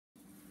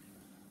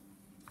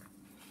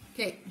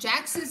Okay,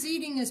 Jax is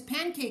eating his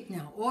pancake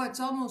now. Oh, it's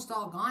almost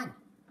all gone.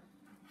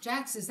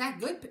 Jax, is that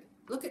good?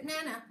 Look at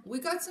Nana. We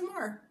got some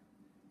more.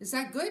 Is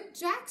that good,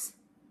 Jax?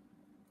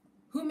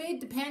 Who made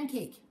the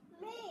pancake?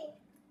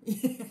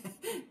 Me.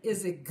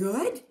 Is it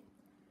good?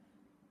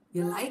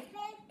 You More like?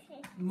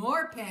 pancake.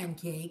 More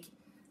pancake.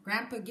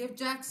 Grandpa, give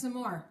Jax some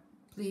more,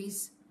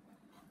 please.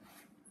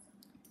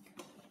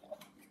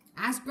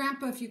 Ask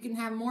Grandpa if you can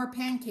have more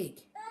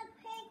pancake.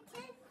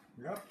 Pancake.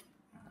 Yep.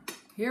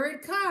 Here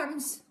it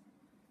comes.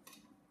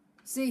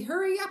 Say,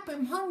 hurry up,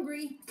 I'm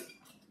hungry.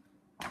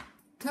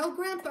 Tell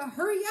Grandpa,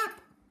 hurry up.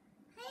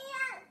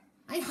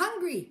 Hey, I'm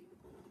hungry.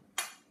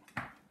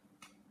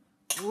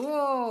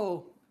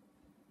 Whoa.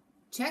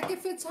 Check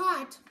if it's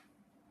hot.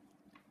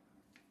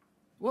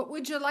 What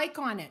would you like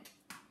on it?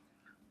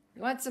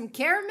 You want some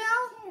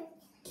caramel?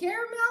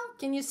 Caramel?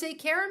 Can you say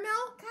caramel?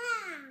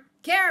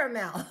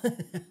 Caramel.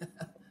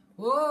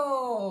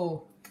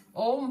 Whoa.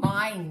 Oh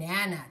my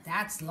Nana,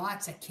 that's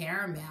lots of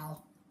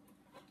caramel.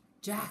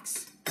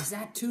 Jax, is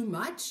that too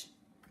much?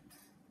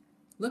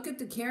 Look at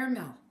the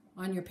caramel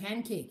on your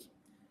pancake.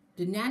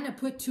 Did Nana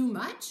put too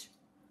much?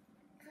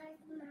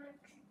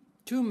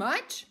 Too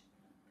much?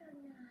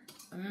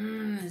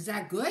 Is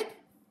that good?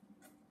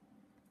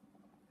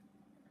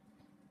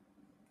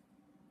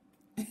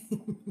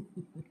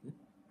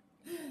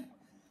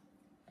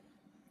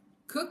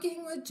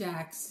 Cooking with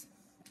Jax.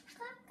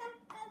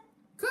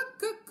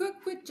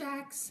 Cook with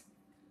Jax.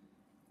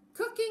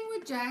 Cooking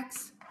with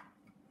Jax.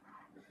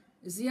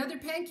 Is the other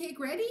pancake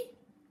ready?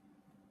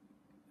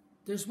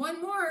 There's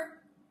one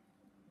more.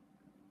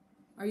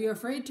 Are you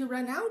afraid to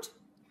run out?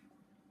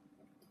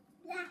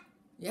 Yeah.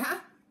 Yeah?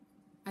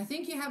 I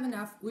think you have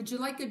enough. Would you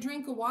like a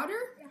drink of water?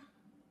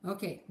 Yeah.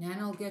 Okay,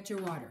 Nana will get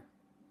your water.